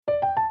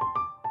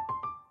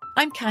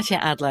I'm Katya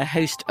Adler,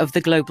 host of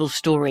The Global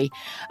Story.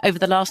 Over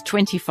the last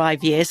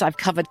 25 years, I've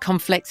covered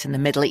conflicts in the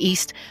Middle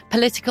East,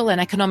 political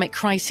and economic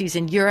crises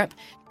in Europe,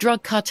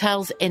 drug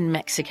cartels in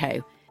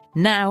Mexico.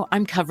 Now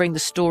I'm covering the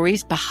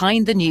stories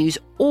behind the news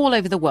all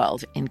over the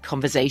world in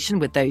conversation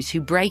with those who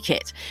break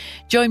it.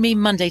 Join me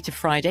Monday to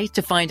Friday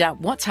to find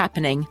out what's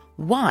happening,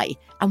 why,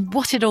 and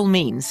what it all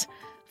means.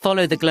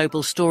 Follow The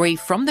Global Story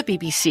from the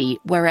BBC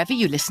wherever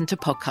you listen to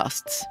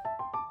podcasts.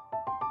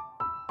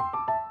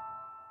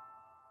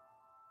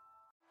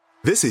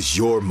 This is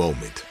your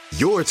moment,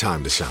 your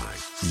time to shine,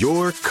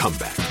 your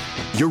comeback.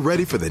 You're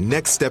ready for the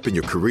next step in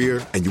your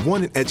career, and you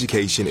want an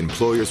education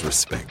employers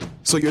respect.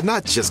 So you're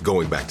not just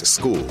going back to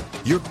school,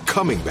 you're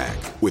coming back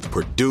with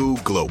Purdue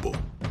Global.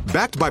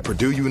 Backed by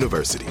Purdue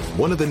University,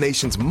 one of the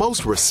nation's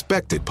most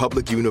respected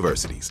public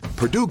universities,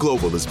 Purdue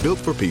Global is built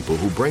for people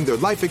who bring their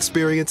life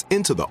experience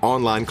into the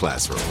online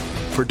classroom.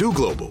 Purdue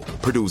Global,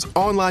 Purdue's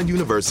online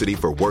university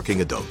for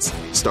working adults.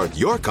 Start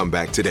your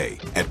comeback today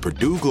at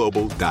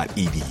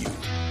purdueglobal.edu.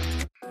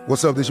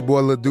 What's up, this your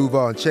boy Lil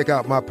Duval, and check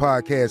out my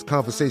podcast,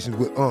 Conversations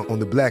with Unc, on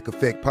the Black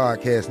Effect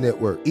Podcast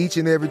Network. Each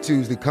and every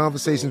Tuesday,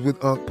 Conversations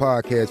with Unc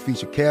podcast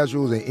feature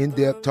casual and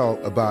in-depth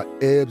talk about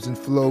ebbs and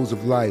flows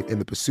of life and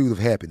the pursuit of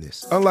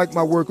happiness. Unlike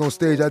my work on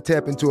stage, I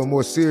tap into a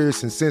more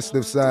serious and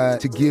sensitive side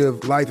to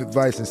give life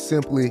advice and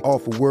simply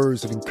offer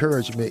words of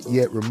encouragement,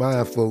 yet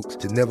remind folks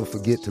to never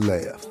forget to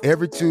laugh.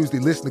 Every Tuesday,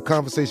 listen to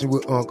Conversations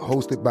with Unc,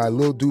 hosted by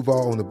Lil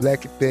Duval on the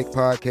Black Effect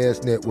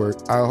Podcast Network,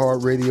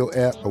 iHeartRadio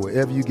app, or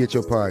wherever you get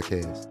your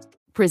podcasts.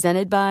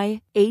 Presented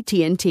by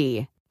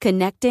AT&T.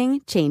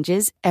 Connecting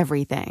changes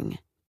everything.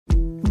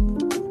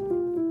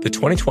 The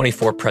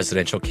 2024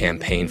 presidential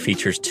campaign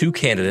features two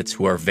candidates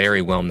who are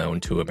very well known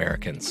to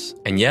Americans.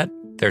 And yet,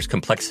 there's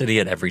complexity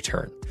at every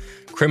turn.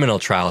 Criminal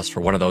trials for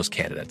one of those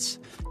candidates.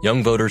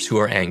 Young voters who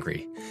are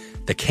angry.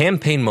 The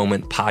Campaign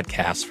Moment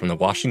podcast from the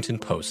Washington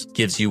Post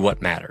gives you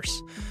what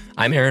matters.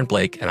 I'm Aaron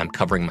Blake, and I'm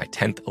covering my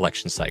 10th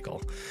election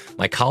cycle.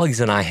 My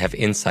colleagues and I have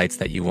insights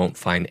that you won't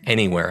find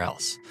anywhere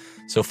else.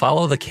 So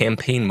follow The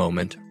Campaign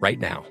Moment right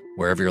now,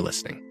 wherever you're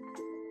listening.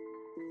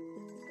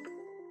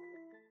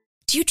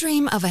 Do you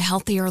dream of a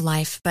healthier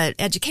life, but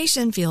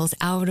education feels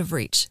out of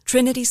reach?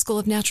 Trinity School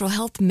of Natural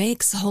Health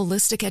makes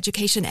holistic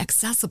education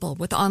accessible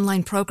with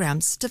online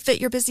programs to fit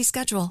your busy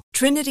schedule.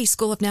 Trinity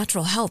School of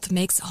Natural Health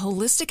makes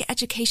holistic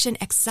education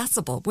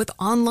accessible with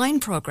online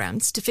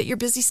programs to fit your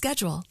busy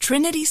schedule.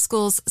 Trinity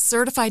School's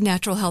Certified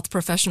Natural Health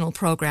Professional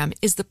Program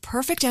is the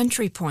perfect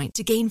entry point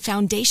to gain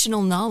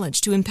foundational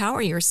knowledge to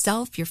empower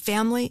yourself, your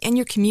family, and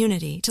your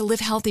community to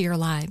live healthier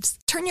lives.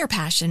 Turn your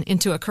passion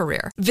into a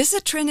career.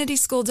 Visit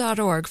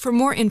trinityschool.org for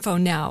more info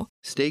now.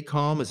 Stay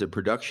Calm is a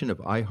production of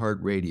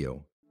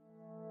iHeartRadio.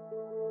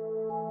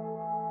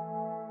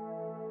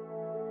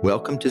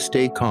 Welcome to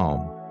Stay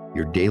Calm,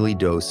 your daily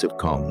dose of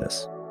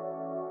calmness.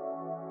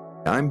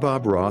 I'm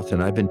Bob Roth,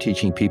 and I've been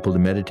teaching people to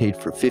meditate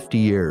for 50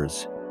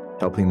 years,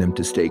 helping them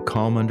to stay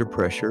calm under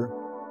pressure,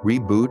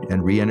 reboot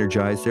and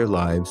re-energize their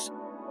lives,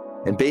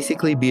 and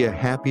basically be a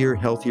happier,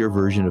 healthier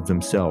version of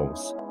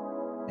themselves.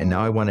 And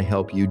now I want to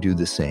help you do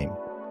the same.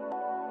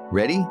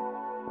 Ready?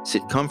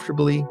 Sit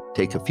comfortably,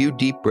 take a few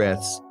deep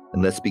breaths,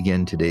 and let's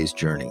begin today's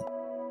journey.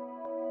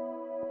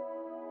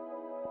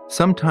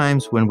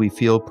 Sometimes when we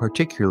feel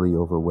particularly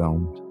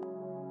overwhelmed,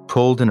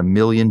 pulled in a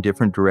million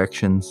different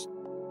directions,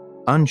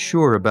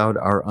 unsure about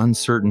our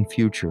uncertain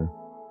future,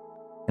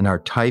 and our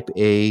type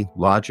A,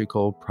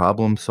 logical,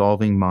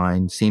 problem-solving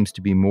mind seems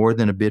to be more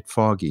than a bit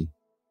foggy,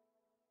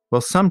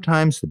 well,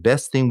 sometimes the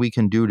best thing we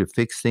can do to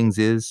fix things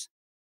is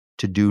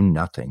to do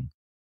nothing,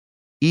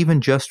 even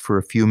just for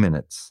a few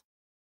minutes.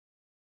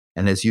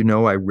 And as you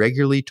know, I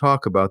regularly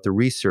talk about the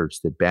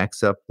research that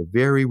backs up the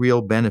very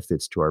real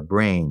benefits to our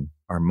brain,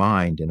 our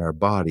mind, and our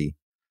body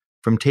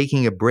from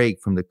taking a break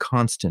from the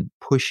constant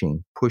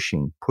pushing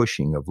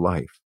of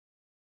life.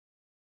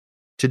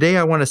 Today,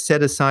 I want to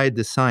set aside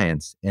the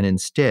science, and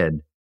instead,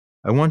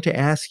 I want to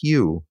ask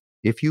you,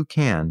 if you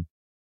can,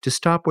 to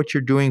stop what you're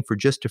doing for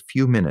just a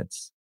few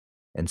minutes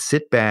and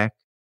sit back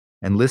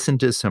and listen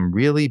to some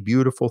really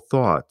beautiful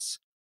thoughts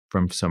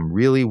from some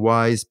really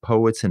wise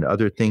poets and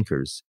other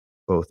thinkers,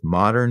 both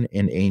modern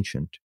and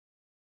ancient.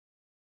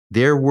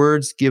 Their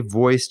words give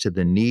voice to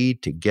the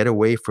need to get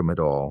away from it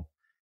all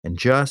and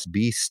just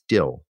be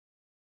still.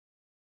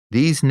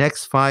 These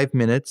next 5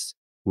 minutes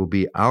will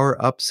be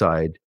our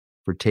upside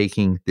for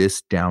taking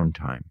this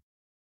downtime.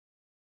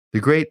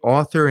 The great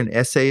author and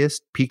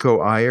essayist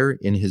Pico Iyer,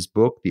 in his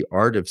book The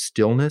Art of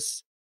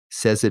Stillness,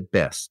 says it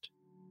best.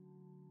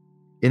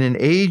 In an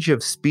age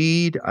of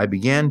speed, I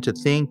began to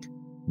think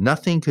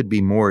nothing could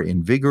be more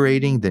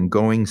invigorating than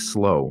going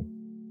slow.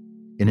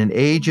 In an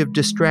age of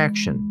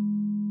distraction,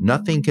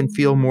 nothing can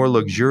feel more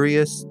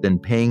luxurious than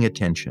paying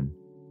attention.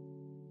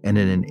 And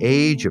in an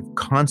age of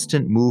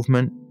constant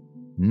movement,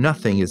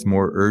 nothing is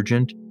more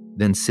urgent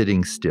than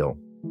sitting still.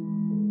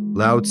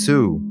 Lao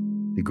Tzu,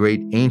 the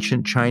great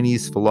ancient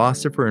Chinese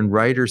philosopher and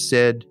writer,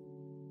 said,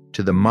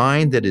 "To the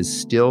mind that is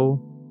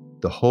still,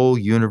 the whole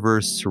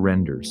universe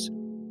surrenders."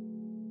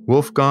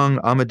 Wolfgang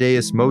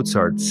Amadeus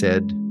Mozart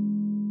said,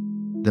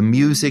 The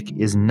music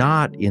is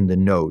not in the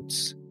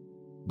notes,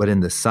 but in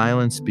the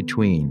silence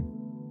between.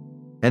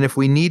 And if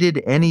we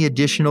needed any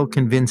additional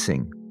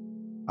convincing,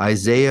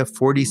 Isaiah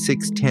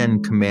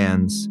 46:10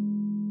 commands,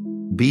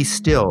 "Be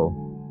still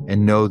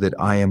and know that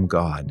I am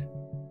God."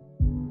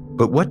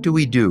 But what do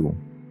we do?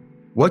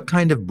 What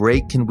kind of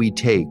break can we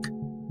take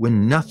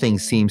when nothing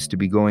seems to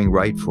be going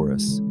right for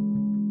us?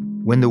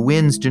 When the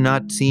winds do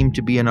not seem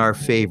to be in our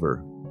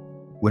favor?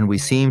 When we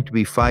seem to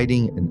be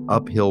fighting an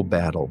uphill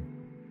battle?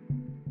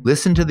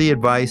 Listen to the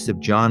advice of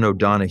John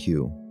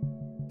O'Donohue,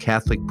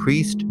 Catholic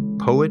priest,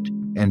 poet,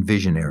 and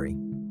visionary.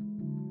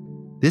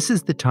 This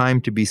is the time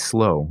to be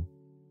slow.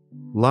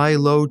 Lie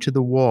low to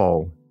the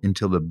wall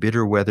until the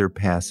bitter weather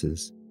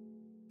passes.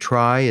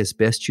 Try as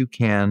best you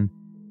can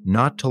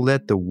not to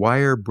let the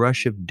wire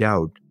brush of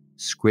doubt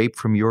scrape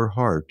from your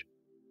heart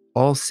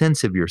all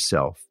sense of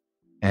yourself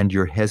and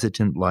your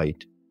hesitant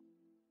light.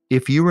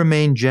 If you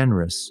remain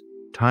generous,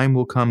 time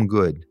will come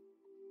good,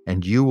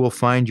 and you will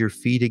find your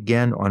feet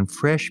again on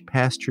fresh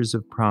pastures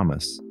of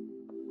promise,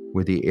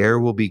 where the air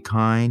will be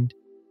kind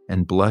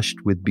and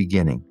blushed with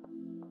beginning.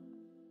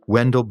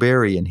 Wendell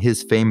Berry, in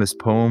his famous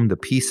poem, The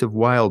Peace of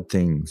Wild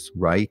Things,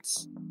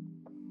 writes,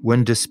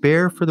 "When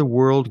despair for the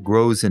world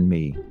grows in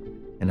me,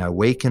 and I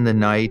wake in the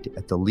night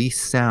at the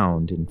least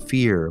sound in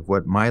fear of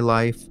what my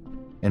life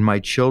and my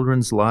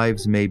children's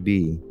lives may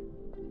be,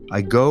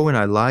 I go and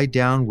I lie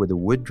down where the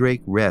wood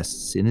drake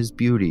rests in his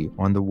beauty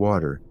on the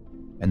water,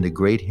 and the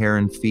great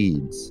heron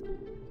feeds.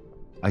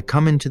 I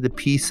come into the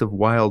peace of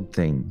wild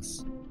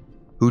things,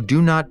 who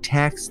do not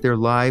tax their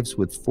lives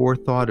with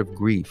forethought of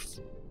grief.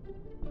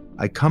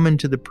 I come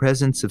into the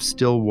presence of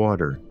still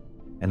water,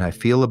 and I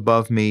feel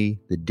above me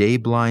the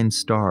day-blind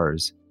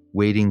stars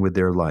waiting with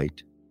their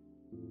light.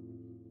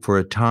 For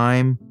a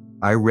time,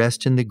 I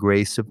rest in the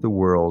grace of the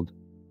world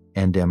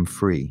and am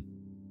free."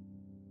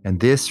 And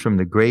this from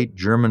the great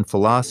German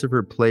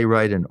philosopher,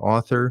 playwright, and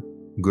author,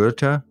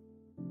 Goethe,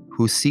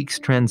 who seeks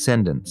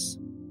transcendence.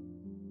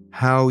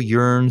 How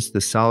yearns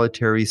the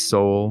solitary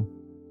soul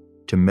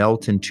to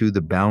melt into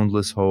the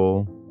boundless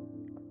whole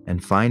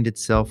and find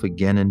itself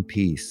again in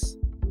peace.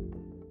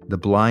 The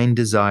blind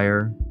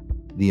desire,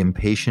 the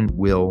impatient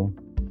will,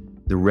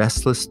 the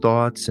restless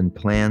thoughts and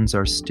plans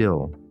are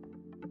still.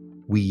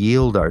 We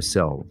yield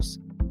ourselves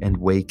and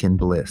wake in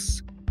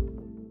bliss.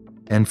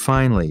 And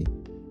finally,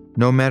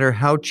 no matter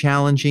how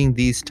challenging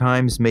these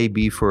times may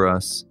be for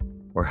us,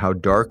 or how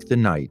dark the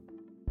night,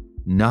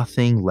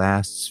 nothing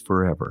lasts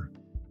forever.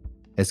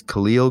 As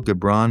Khalil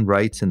Gibran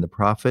writes in The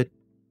Prophet,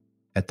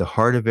 "At the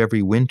heart of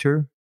every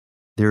winter,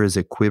 there is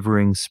a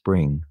quivering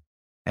spring,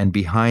 and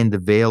behind the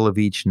veil of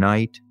each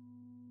night,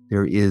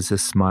 there is a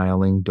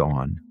smiling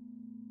dawn."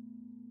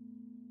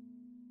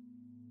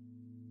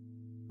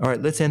 All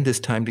right, let's end this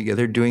time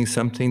together doing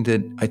something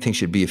that I think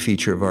should be a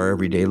feature of our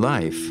everyday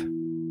life,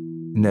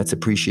 and that's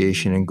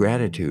appreciation and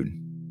gratitude.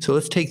 So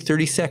let's take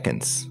 30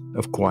 seconds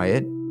of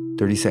quiet,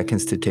 30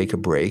 seconds to take a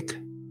break.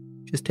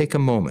 Just take a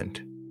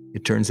moment.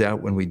 It turns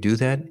out when we do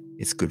that,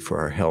 it's good for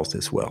our health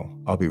as well.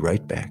 I'll be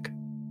right back.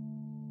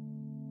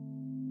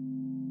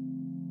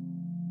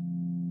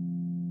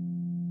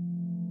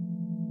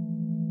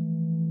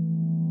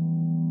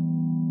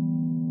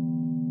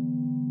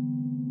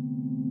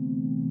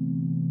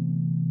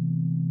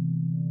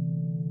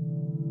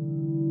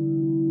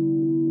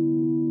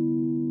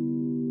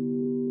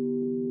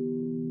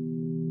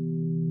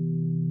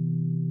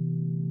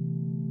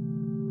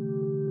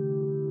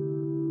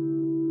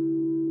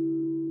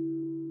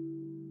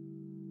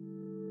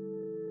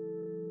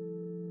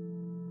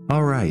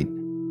 All right.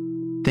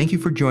 Thank you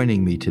for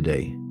joining me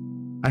today.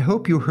 I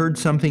hope you heard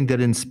something that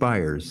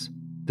inspires,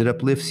 that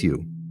uplifts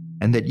you,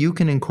 and that you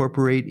can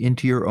incorporate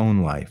into your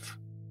own life.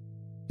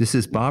 This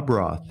is Bob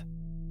Roth.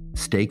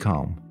 Stay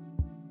calm.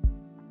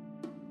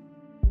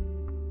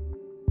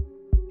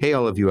 Hey,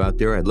 all of you out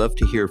there, I'd love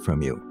to hear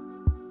from you.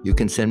 You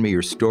can send me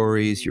your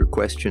stories, your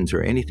questions,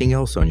 or anything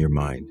else on your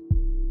mind.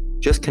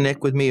 Just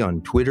connect with me on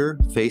Twitter,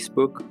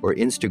 Facebook, or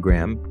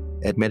Instagram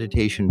at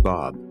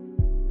MeditationBob.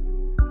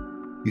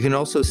 You can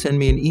also send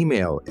me an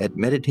email at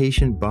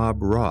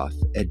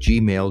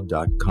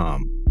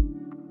meditationbobroth@gmail.com.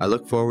 I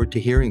look forward to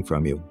hearing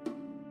from you.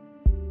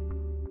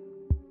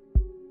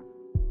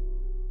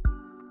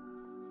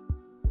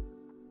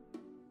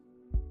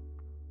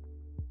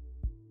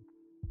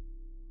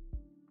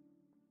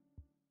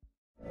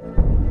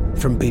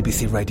 From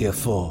BBC Radio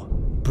 4,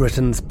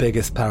 Britain's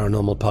biggest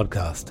paranormal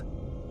podcast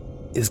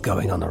is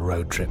going on a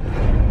road trip.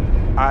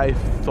 I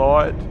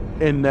thought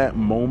in that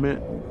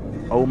moment,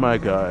 oh my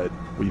God,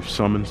 we've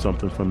summoned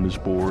something from this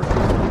board.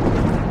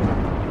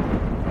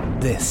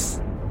 This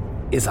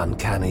is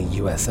Uncanny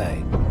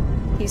USA.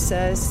 He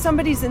says,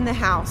 somebody's in the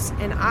house,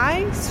 and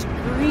I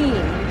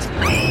screamed.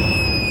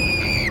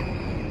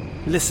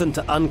 Listen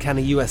to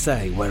Uncanny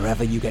USA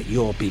wherever you get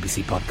your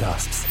BBC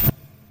podcasts,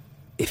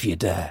 if you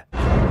dare.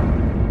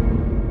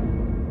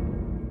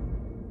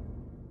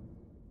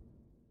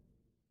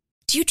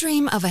 Do you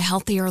dream of a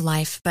healthier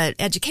life, but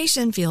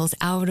education feels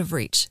out of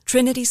reach?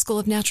 Trinity School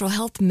of Natural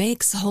Health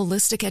makes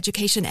holistic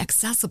education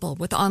accessible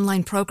with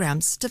online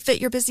programs to fit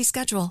your busy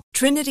schedule.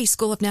 Trinity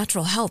School of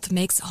Natural Health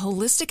makes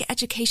holistic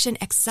education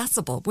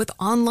accessible with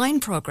online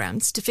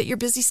programs to fit your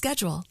busy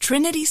schedule.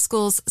 Trinity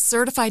School's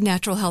Certified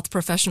Natural Health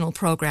Professional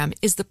Program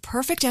is the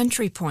perfect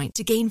entry point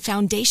to gain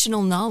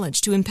foundational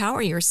knowledge to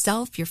empower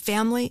yourself, your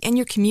family, and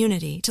your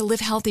community to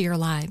live healthier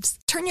lives.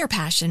 Turn your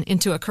passion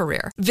into a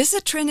career.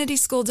 Visit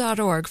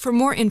trinityschool.org for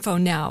more info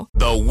now.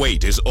 The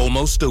wait is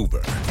almost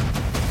over.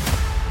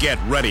 Get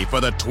ready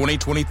for the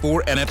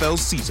 2024 NFL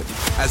season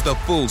as the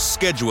full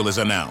schedule is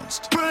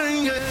announced.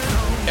 Bring it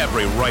on.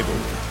 Every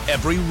rivalry,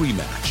 every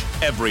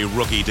rematch, every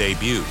rookie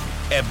debut,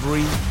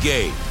 every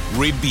game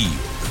revealed.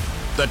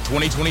 The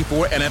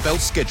 2024 NFL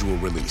schedule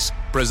release,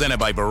 presented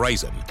by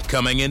Verizon,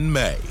 coming in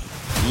May.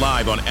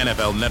 Live on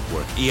NFL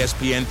Network,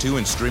 ESPN2,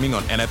 and streaming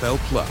on NFL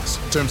Plus.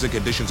 Terms and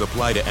conditions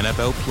apply to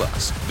NFL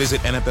Plus.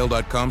 Visit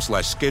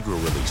NFL.com/schedule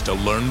release to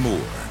learn more.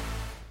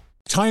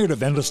 Tired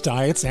of endless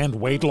diets and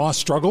weight loss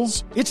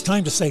struggles? It's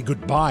time to say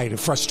goodbye to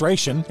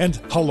frustration and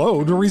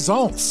hello to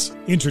results.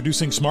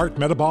 Introducing Smart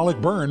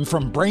Metabolic Burn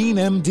from Brain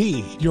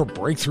MD, your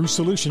breakthrough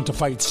solution to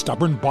fight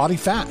stubborn body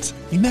fat.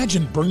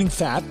 Imagine burning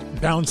fat,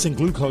 balancing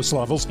glucose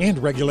levels, and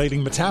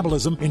regulating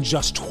metabolism in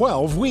just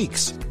 12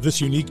 weeks.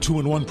 This unique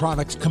 2-in-1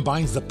 product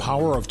combines the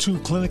power of 2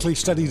 clinically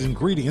studied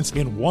ingredients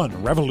in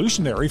one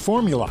revolutionary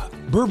formula.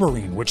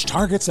 Berberine, which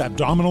targets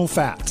abdominal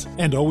fat,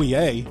 and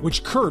OEA,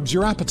 which curbs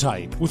your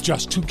appetite. With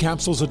just 2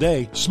 capsules a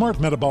day, Smart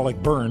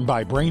Metabolic Burn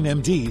by Brain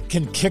MD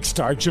can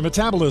kickstart your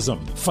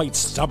metabolism, fight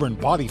stubborn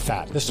body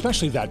fat,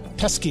 especially that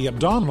pesky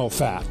abdominal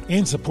fat,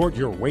 and support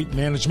your weight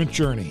management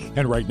journey.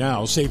 And right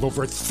now, save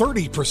over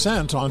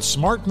 30% on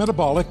Smart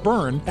Metabolic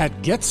Burn at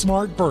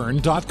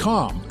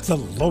GetSmartBurn.com. The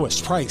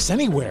lowest price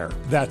anywhere.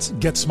 That's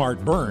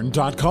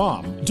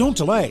GetSmartBurn.com. Don't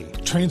delay.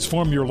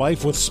 Transform your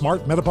life with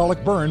Smart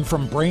Metabolic Burn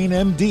from Brain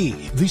MD.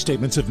 These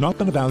statements have not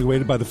been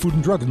evaluated by the Food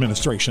and Drug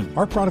Administration.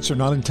 Our products are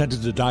not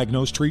intended to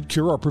diagnose, treat,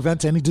 cure, or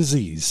prevent any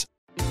disease.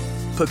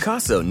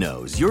 Pacaso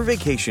knows your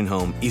vacation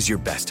home is your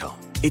best home.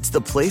 It's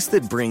the place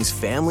that brings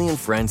family and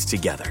friends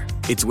together.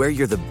 It's where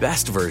you're the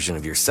best version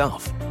of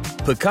yourself.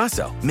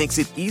 Pacaso makes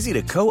it easy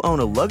to co-own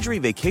a luxury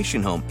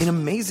vacation home in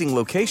amazing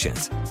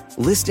locations.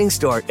 Listings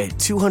start at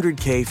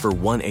 $200K for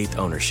 1/8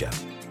 ownership.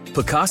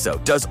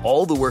 Pacaso does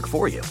all the work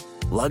for you.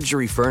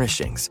 Luxury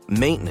furnishings,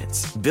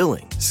 maintenance,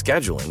 billing,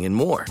 scheduling, and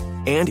more.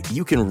 And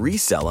you can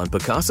resell on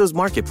Pacaso's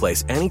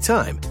marketplace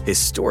anytime,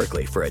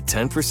 historically for a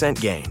 10%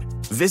 gain.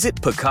 Visit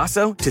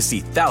Pacaso to see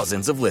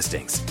thousands of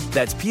listings.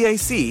 That's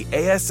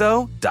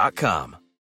PACASO.com.